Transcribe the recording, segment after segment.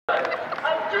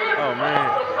Oh man.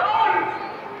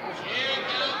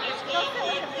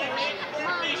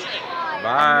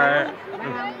 Bye.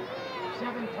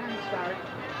 7:10 start.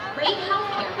 Great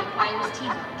healthcare requires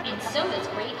teamwork, and so does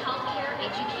great healthcare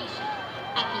education.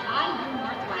 At the IU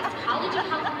Northwest College of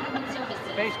Health and Human Services,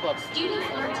 students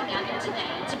learn together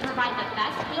today to provide the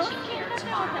best patient care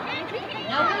tomorrow.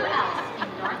 Nowhere else in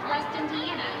Northwest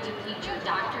Indiana do future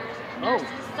doctors, nurses,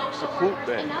 social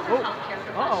workers, and other healthcare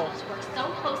professionals work so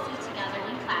closely together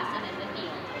in class and in the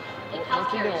field. If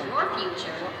healthcare is your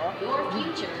future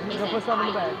is at IU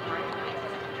Northwest.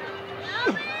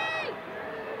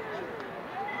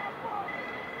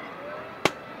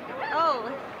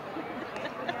 Oh.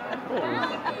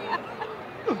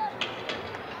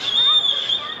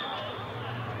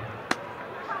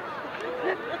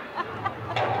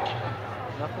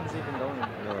 Nothing's even going.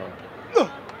 No.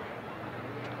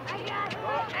 I got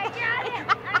it.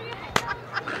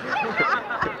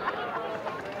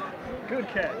 Good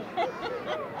catch.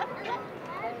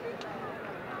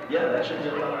 Yeah, that should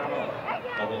just run out.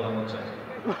 Hold on 1 second.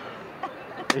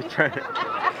 He's trying to.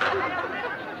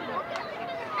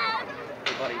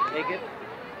 Buddy, take it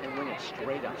and wing it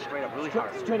straight up, really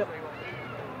hard. Straight up.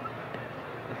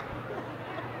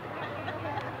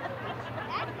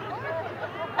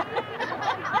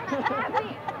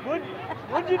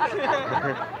 What'd you do?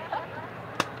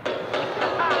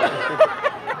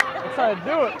 That's how to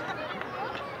do it.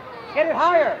 Get it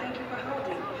higher. Thank you for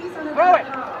holding. He's on Throw it.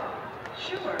 call.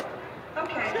 Sure.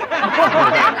 Okay. Sit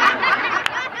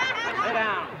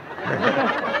down.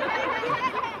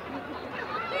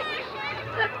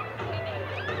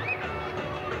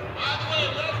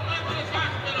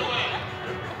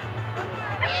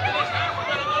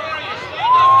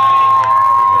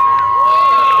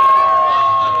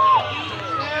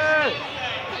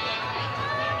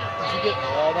 Get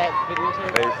all that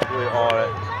videotape? Basically all that,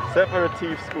 except for the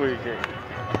teeth squeaking.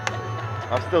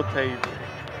 I'm still tasing.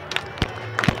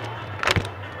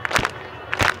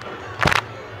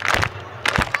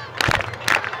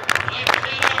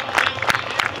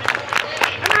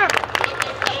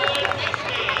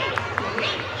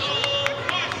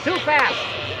 Too fast.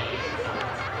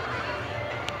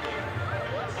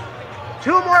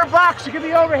 2 more bucks, you can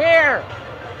be over here.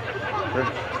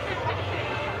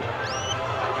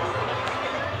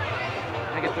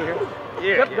 Can I get through here?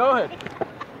 Yeah. Yep, go ahead.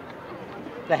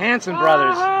 The Hanson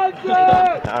brothers.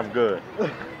 I'm good.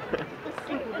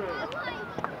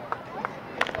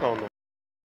 Oh no.